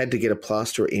they had to get a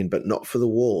plasterer in, but not for the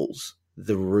walls.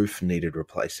 The roof needed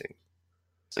replacing.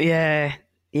 Yeah.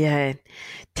 Yeah,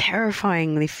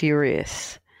 terrifyingly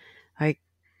furious. Like,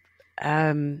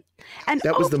 and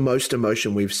that was the most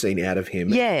emotion we've seen out of him.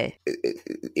 Yeah,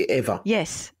 ever.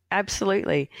 Yes,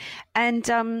 absolutely. And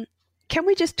can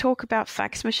we just talk about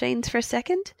fax machines for a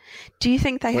second? Do you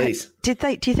think they Please. Do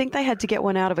you think they had to get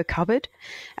one out of a cupboard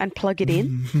and plug it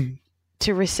in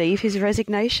to receive his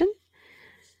resignation?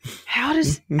 How do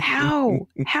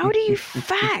you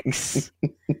fax?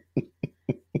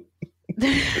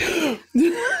 Who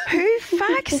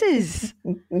faxes?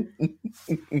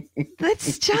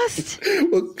 That's just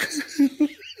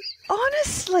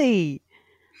honestly.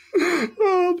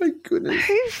 Oh my goodness.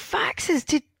 Who faxes?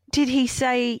 Did he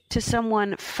say to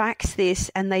someone, fax this,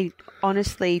 and they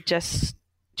honestly just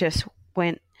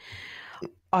went,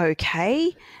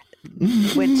 okay,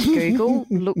 went to Google,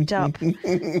 looked up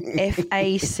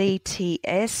FACTS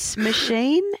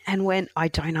machine and went, I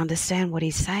don't understand what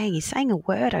he's saying. He's saying a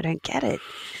word. I don't get it.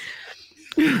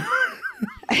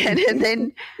 and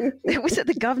then it was that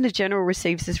the Governor General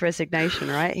receives his resignation,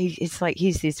 right? It's like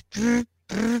he's this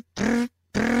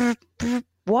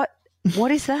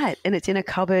what is that? And it's in a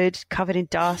cupboard covered in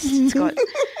dust.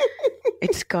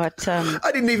 It's got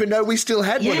I didn't even know we still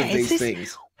had one of these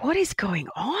things. What is going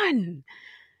on?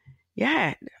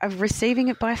 Yeah, receiving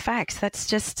it by fax. That's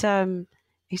just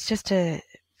he's just a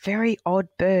very odd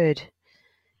bird.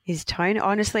 His tone.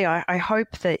 Honestly, I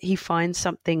hope that he finds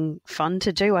something fun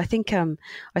to do. I think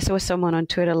I saw someone on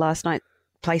Twitter last night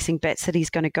placing bets that he's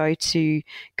going to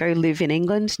go live in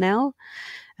England now.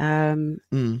 And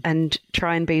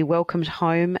try and be welcomed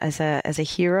home as a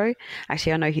hero.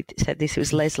 Actually, I know he said this. It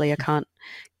was Leslie. I can't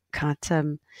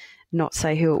not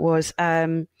say who it was.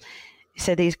 He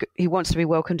said he wants to be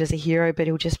welcomed as a hero, but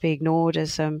he'll just be ignored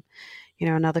as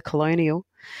another colonial.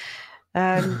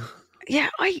 Yeah,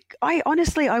 I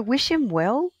honestly I wish him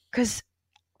well, because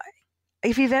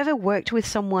if you've ever worked with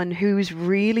someone who's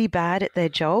really bad at their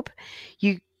job,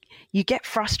 you get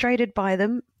frustrated by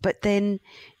them, but then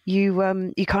you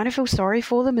kind of feel sorry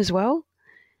for them as well,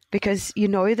 because you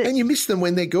know that. And you miss them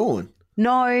when they're gone.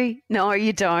 No,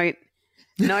 you don't.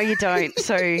 No, you don't.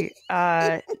 So,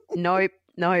 nope.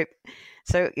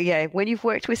 So, yeah, when you've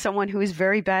worked with someone who is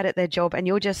very bad at their job and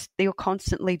you're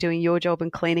constantly doing your job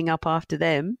and cleaning up after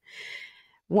them,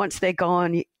 once they're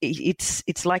gone,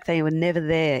 it's like they were never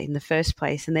there in the first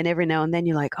place. And then every now and then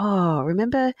you're like, oh,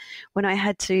 remember when I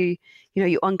had to,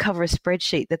 you uncover a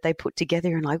spreadsheet that they put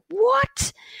together, and like,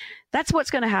 what? That's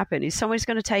what's going to happen is someone's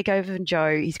going to take over from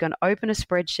Joe. He's going to open a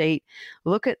spreadsheet,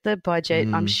 look at the budget.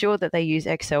 I'm sure that they use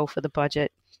Excel for the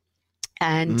budget,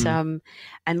 and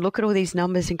look at all these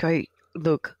numbers and go,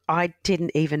 look, I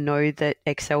didn't even know that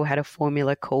Excel had a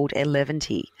formula called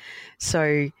 11T.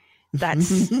 So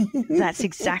that's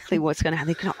exactly what's going to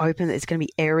happen. They're going to open it. There's going to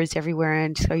be errors everywhere,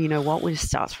 and so you know what? We'll just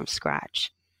start from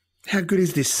scratch. How good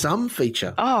is this sum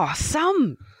feature? Oh,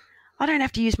 sum. I don't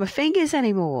have to use my fingers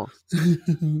anymore.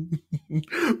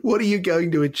 What are you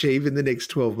going to achieve in the next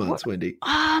 12 months, Wendy?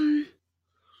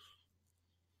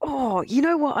 Oh, you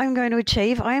know what I'm going to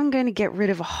achieve? I am going to get rid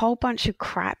of a whole bunch of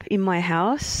crap in my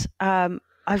house.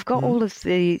 I've got all of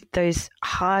those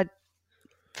hard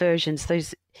versions,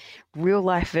 those real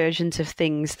life versions of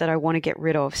things that I want to get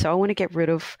rid of. So I want to get rid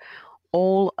of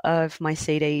all of my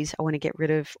CDs. I want to get rid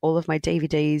of all of my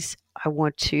DVDs. I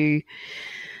want to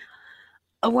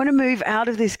move out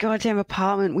of this goddamn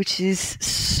apartment, which is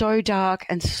so dark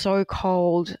and so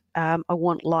cold. I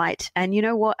want light. And you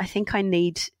know what? I think I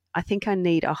need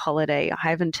a holiday. I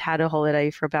haven't had a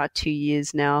holiday for about 2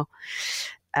 years now.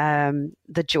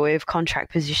 The joy of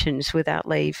contract positions without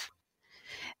leave.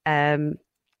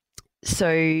 So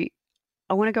I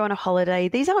want to go on a holiday.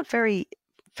 These aren't very,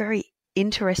 very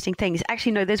interesting things.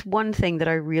 Actually, no, there's one thing that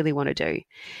I really want to do.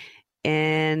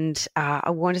 And I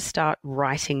want to start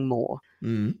writing more,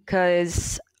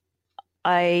 because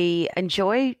I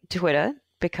enjoy Twitter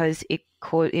because it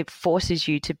forces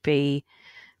you to be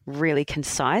really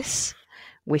concise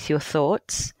with your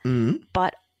thoughts.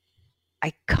 But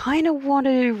I kind of want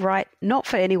to write, not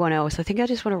for anyone else. I think I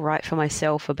just want to write for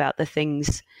myself about the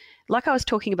things, like I was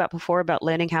talking about before, about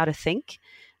learning how to think.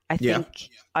 I think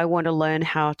I want to learn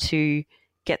how to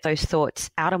get those thoughts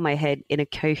out of my head in a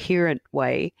coherent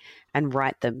way and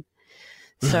write them.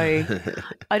 So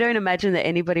I don't imagine that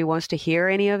anybody wants to hear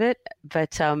any of it,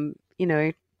 but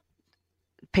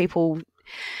people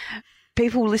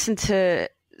listen to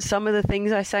some of the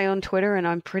things I say on Twitter, and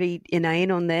I'm pretty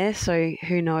inane on there, so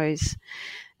who knows.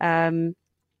 I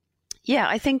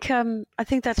think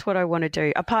that's what I want to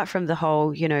do, apart from the whole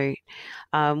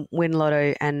win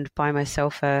lotto and buy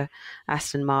myself a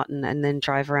Aston Martin and then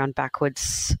drive around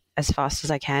backwards as fast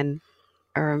as I can,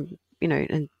 and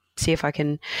see if I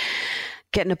can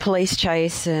get in a police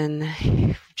chase and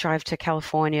drive to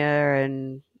California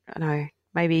and, I don't know,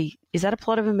 maybe, is that a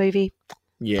plot of a movie?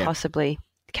 Yeah. Possibly.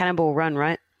 Cannonball Run,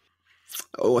 right?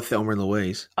 Or Thelma and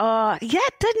Louise. Oh, yeah,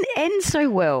 it didn't end so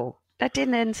well. That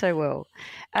didn't end so well.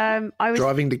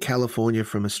 Driving to California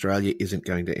from Australia isn't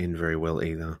going to end very well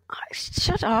either.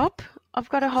 Shut up. I've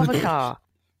got a hover car.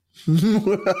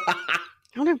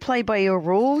 I don't play by your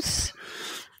rules.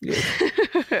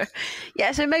 Yeah.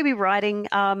 Yeah, so maybe writing.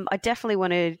 I definitely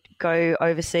want to go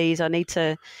overseas. I need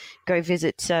to go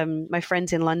visit my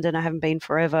friends in London. I haven't been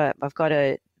forever. I've got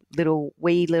a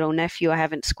wee little nephew I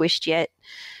haven't squished yet.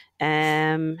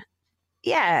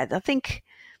 Yeah, I think,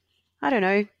 I don't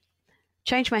know,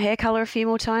 change my hair color a few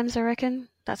more times, I reckon.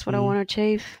 That's what I want to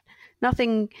achieve.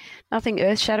 Nothing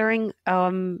earth-shattering,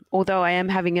 although I am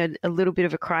having a little bit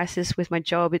of a crisis with my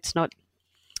job. It's not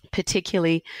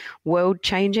particularly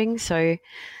world-changing. So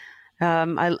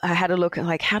I had a look at,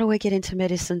 like, how do I get into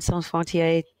Médecins Sans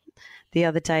Frontières the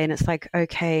other day? And it's like,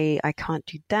 okay, I can't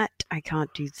do that. I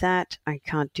can't do that. I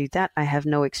can't do that. I have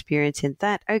no experience in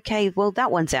that. Okay, well,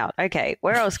 that one's out. Okay,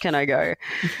 where else can I go?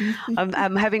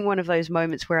 I'm having one of those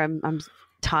moments where I'm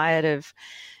tired of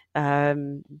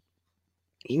mass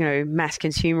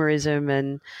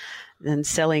consumerism and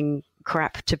selling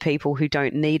crap to people who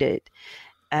don't need it.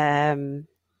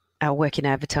 I work in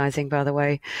advertising, by the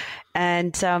way.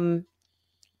 And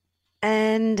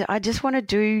I just want to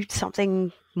do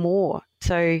something more.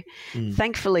 So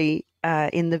thankfully,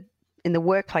 in the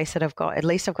workplace that I've got, at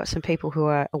least I've got some people who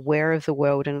are aware of the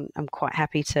world, and I'm quite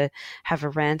happy to have a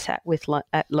rant at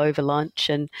over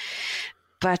lunch.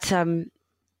 But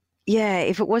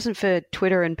if it wasn't for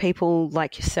Twitter and people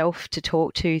like yourself to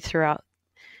talk to throughout,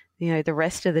 the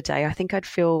rest of the day, I think I'd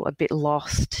feel a bit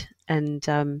lost,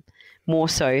 and more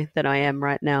so than I am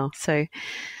right now. So,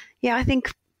 yeah, I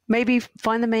think maybe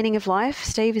find the meaning of life.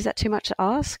 Steve, is that too much to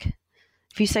ask?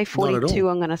 If you say 42,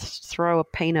 I'm going to throw a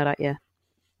peanut at you.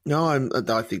 No,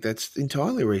 I think that's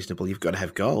entirely reasonable. You've got to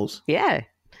have goals. Yeah.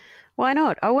 Why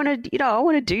not? I want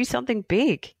to do something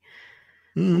big.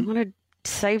 I want to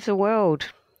save the world.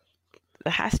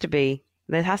 There has to be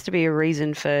a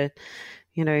reason for,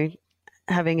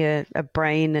 having a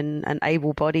brain and an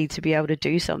able body to be able to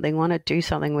do something. Want to do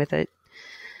something with it.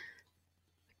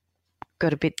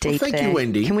 Got a bit deep there. Thank you,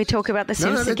 Wendy. Can we talk about The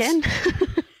Sims again?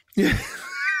 Yeah.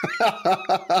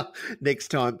 Next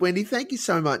time. Wendy, thank you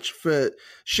so much for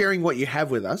sharing what you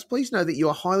have with us. Please know that you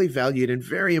are highly valued and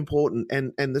very important,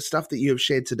 and the stuff that you have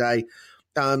shared today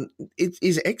it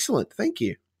is excellent. Thank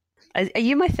you. Are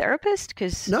you my therapist?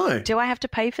 Because no. Do I have to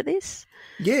pay for this?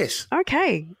 Yes.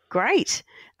 Okay, great.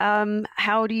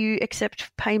 How do you accept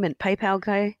payment? PayPal,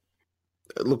 go?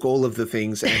 Look, all of the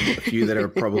things, and a few that are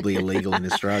probably illegal in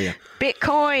Australia.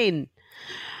 Bitcoin.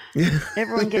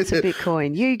 Everyone gets a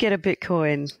Bitcoin. You get a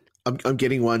Bitcoin. I'm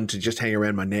getting one to just hang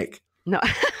around my neck. No,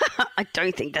 I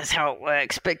don't think that's how it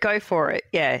works, but go for it.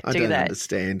 Yeah, I do don't that.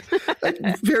 understand.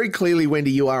 Very clearly,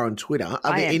 Wendy, you are on Twitter.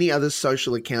 Are there any other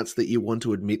social accounts that you want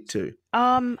to admit to?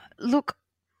 Look,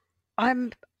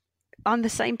 I'm the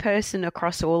same person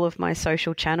across all of my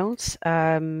social channels.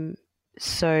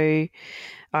 So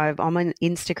I'm on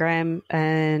Instagram,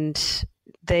 and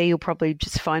there you'll probably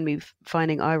just find me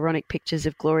finding ironic pictures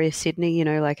of Gloria Sydney,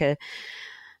 like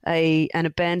an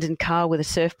abandoned car with a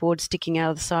surfboard sticking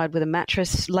out of the side with a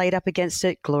mattress laid up against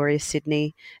it, Gloria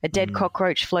Sydney. A dead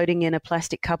cockroach floating in a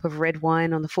plastic cup of red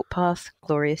wine on the footpath,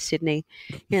 Gloria Sydney.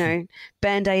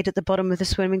 Band-Aid at the bottom of the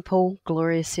swimming pool,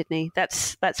 Gloria Sydney.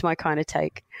 That's my kind of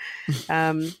take.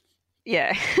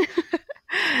 Yeah.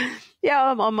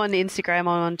 Yeah, I'm on Instagram, I'm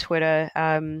on Twitter.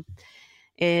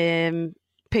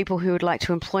 People who would like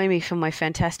to employ me for my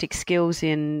fantastic skills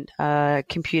in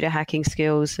computer hacking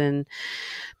skills and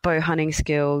bow hunting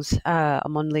skills.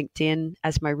 I'm on LinkedIn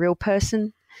as my real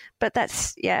person, but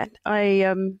that's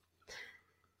I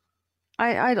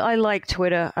like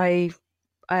Twitter.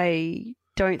 I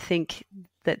don't think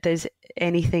that there's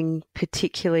anything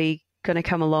particularly going to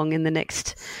come along in the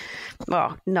next.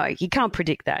 Well, no, you can't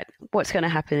predict that. What's going to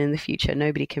happen in the future?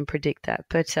 Nobody can predict that.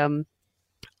 But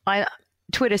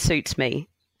Twitter suits me.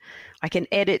 I can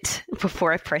edit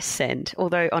before I press send,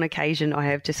 although on occasion I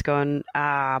have just gone,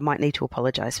 I might need to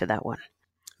apologise for that one.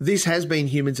 This has been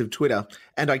Humans of Twitter,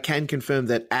 and I can confirm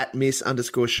that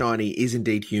 @Miss_Shiny is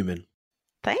indeed human.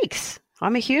 Thanks.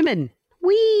 I'm a human.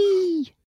 Whee!